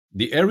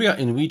The area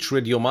in which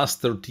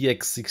Radiomaster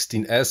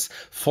TX16S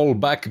fall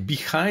back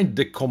behind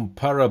the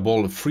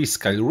comparable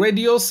freescale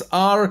radios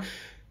are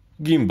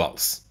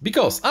gimbals.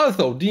 Because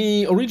although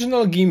the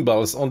original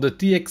gimbals on the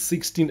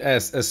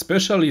TX16S,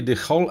 especially the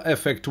Hall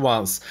effect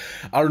ones,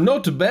 are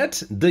not bad,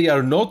 they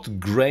are not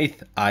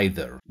great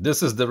either.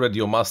 This is the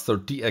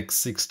Radiomaster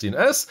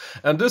TX16S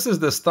and this is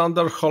the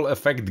standard Hall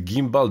effect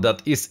gimbal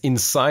that is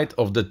inside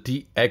of the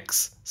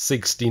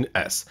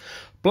TX16S.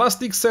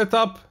 Plastic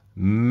setup,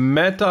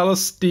 metal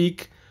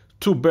stick,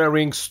 2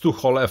 bearings, 2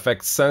 Hall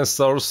effect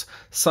sensors,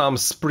 some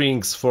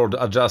springs for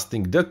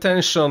adjusting the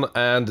tension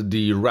and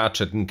the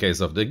ratchet in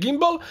case of the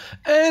gimbal,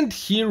 and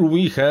here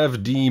we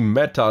have the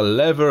metal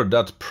lever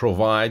that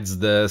provides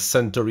the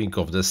centering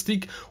of the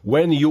stick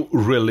when you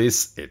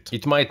release it.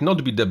 It might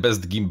not be the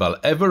best gimbal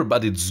ever,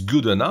 but it's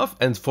good enough,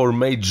 and for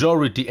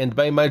majority, and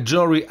by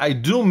majority I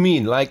do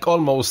mean like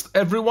almost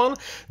everyone,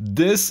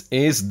 this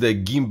is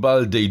the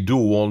gimbal they do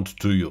want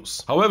to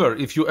use. However,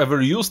 if you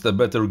ever used a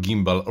better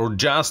gimbal or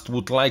just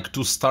would like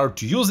to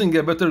start using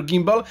a better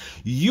gimbal,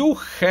 you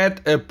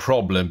had a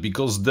problem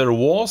because there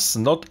was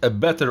not a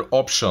better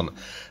option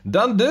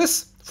than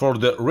this for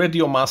the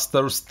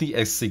Radiomaster's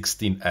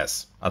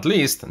TX16S. At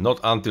least not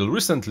until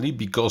recently,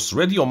 because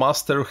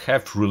Radiomaster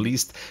have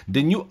released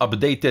the new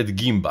updated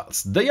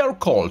gimbals. They are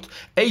called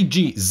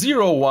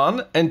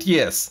Ag01 and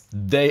yes,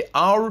 they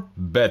are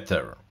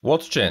better.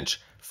 What changed?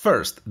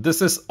 First,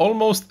 this is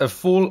almost a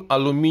full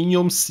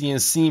aluminum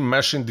CNC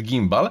machined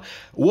gimbal.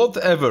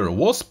 Whatever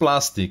was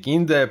plastic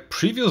in the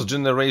previous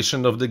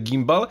generation of the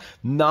gimbal,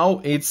 now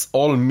it's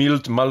all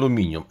milled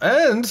aluminum.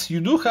 And you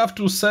do have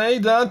to say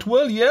that,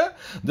 well, yeah,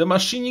 the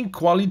machining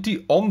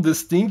quality on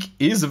this thing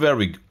is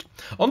very good.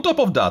 On top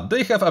of that,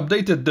 they have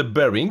updated the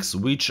bearings,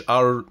 which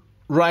are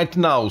right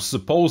now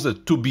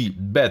supposed to be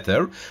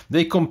better.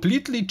 They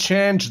completely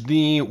changed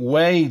the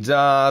way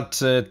that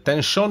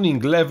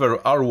tensioning lever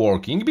are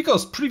working,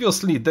 because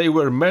previously they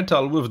were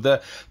metal with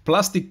the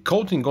plastic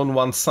coating on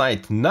one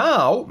side.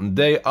 Now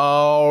they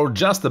are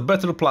just a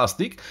better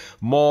plastic,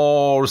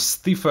 more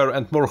stiffer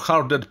and more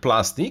hardened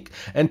plastic,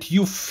 and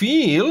you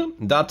feel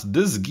that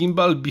this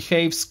gimbal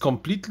behaves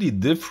completely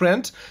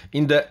different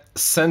in the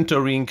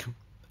centering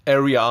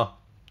area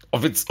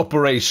of its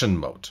operation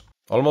mode.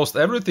 Almost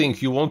everything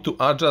you want to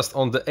adjust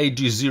on the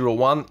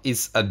Ag01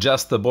 is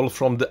adjustable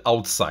from the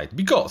outside,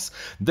 because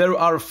there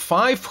are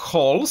 5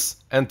 holes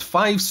and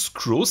 5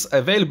 screws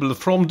available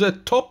from the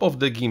top of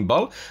the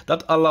gimbal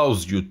that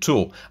allows you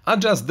to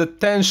adjust the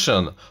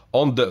tension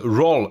on the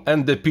roll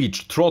and the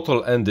pitch,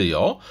 throttle and the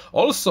yaw.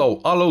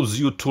 Also allows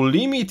you to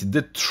limit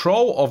the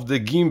throw of the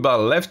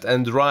gimbal left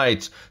and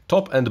right,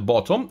 top and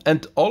bottom,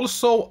 and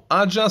also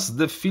adjust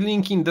the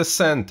filling in the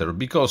center,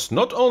 because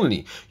not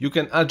only you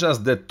can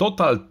adjust the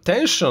total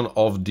tension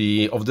of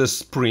the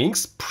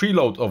springs,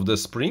 preload of the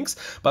springs,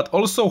 but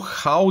also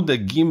how the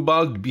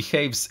gimbal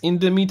behaves in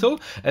the middle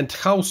and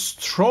how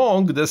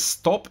strong the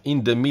stop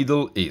in the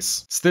middle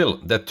is. Still,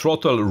 the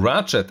throttle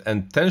ratchet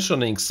and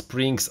tensioning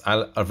springs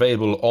are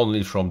available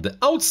only from the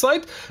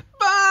outside,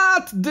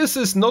 but this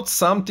is not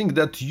something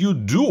that you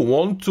do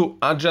want to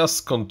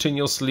adjust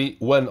continuously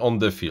when on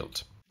the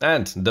field.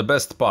 And the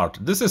best part,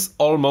 this is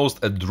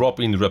almost a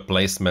drop-in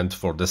replacement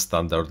for the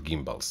standard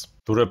gimbals.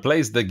 To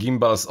replace the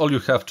gimbals, all you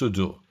have to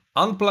do: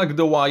 unplug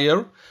the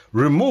wire,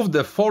 remove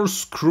the 4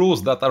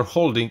 screws that are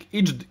holding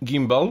each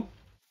gimbal,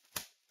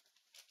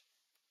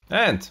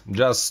 and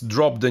just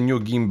drop the new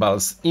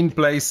gimbals in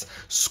place,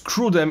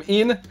 screw them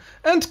in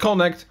and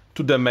connect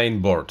to the main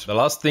board. The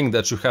last thing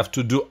that you have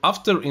to do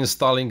after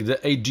installing the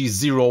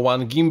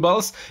Ag01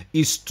 gimbals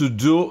is to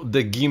do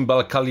the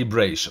gimbal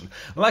calibration.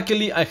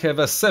 Luckily, I have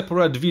a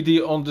separate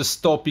video on this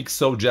topic,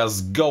 so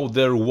just go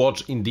there,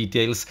 watch in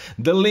details.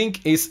 The link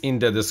is in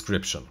the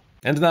description.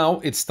 And now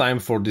it's time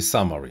for the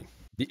summary.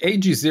 The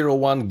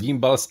Ag01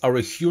 gimbals are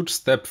a huge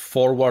step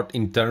forward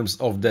in terms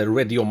of the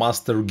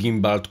Radiomaster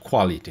gimbal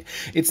quality.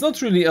 It's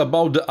not really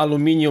about the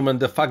aluminum and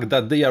the fact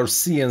that they are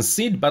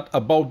CNC'd, but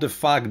about the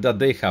fact that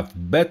they have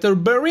better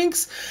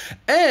bearings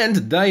and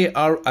they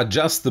are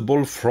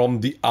adjustable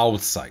from the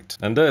outside.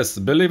 And this,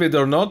 believe it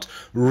or not,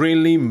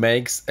 really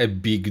makes a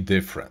big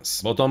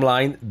difference. Bottom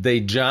line, they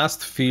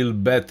just feel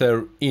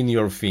better in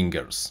your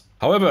fingers.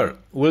 However,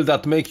 will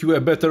that make you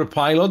a better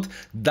pilot?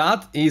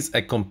 That is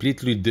a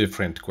completely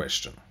different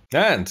question.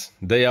 And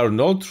they are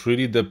not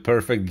really the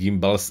perfect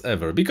gimbals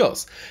ever,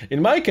 because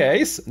in my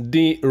case,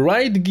 the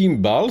right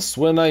gimbals,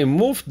 when I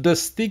moved the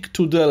stick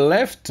to the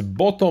left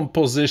bottom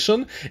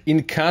position,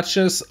 it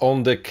catches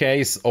on the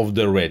case of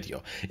the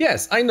radio.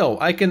 Yes, I know,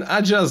 I can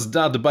adjust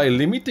that by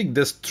limiting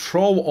the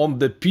throw on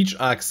the pitch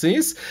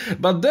axis,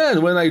 but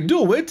then when I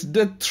do it,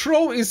 the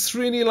throw is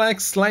really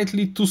like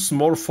slightly too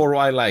small for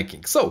my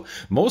liking. So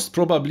most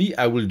probably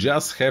I will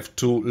just have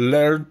to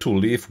learn to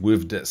live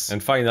with this.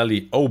 And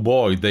finally, oh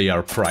boy, they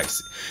are pricey.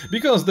 pricey.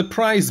 Because the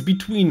price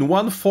between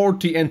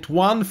 140 and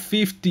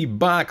 150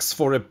 bucks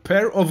for a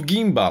pair of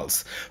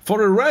gimbals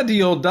for a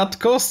radio that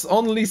costs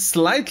only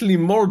slightly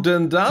more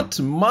than that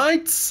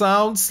might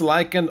sound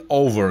like an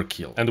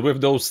overkill. And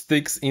with those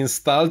sticks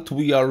installed,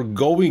 we are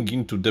going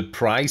into the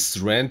price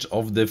range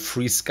of the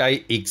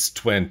FrSky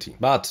X20.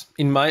 But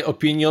in my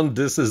opinion,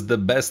 this is the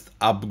best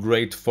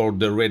upgrade for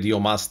the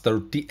Radiomaster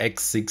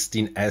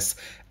TX16S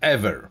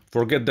ever.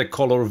 Forget the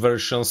color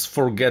versions,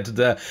 forget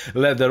the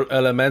leather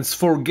elements,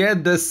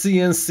 forget the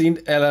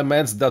CNC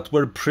elements that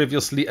were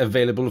previously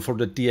available for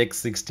the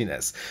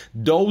TX16S.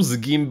 Those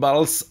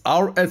gimbals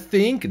are a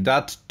thing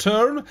that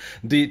turn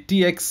the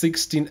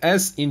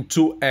TX16S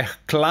into a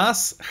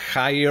class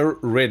higher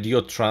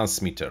radio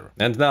transmitter.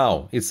 And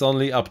now it's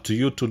only up to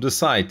you to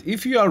decide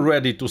if you are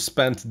ready to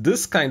spend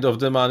this kind of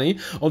the money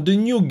on the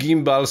new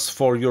gimbals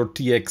for your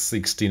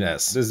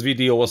TX16S. This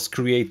video was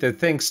created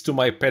thanks to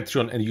my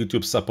Patreon and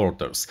YouTube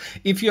supporters.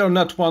 If you are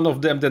not one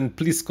of them, then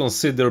please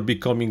consider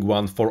becoming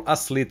one for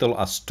as little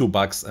as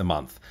 $2 a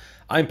month.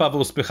 I'm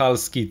Paweł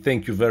Spychalski,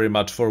 thank you very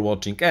much for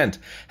watching and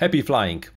happy flying!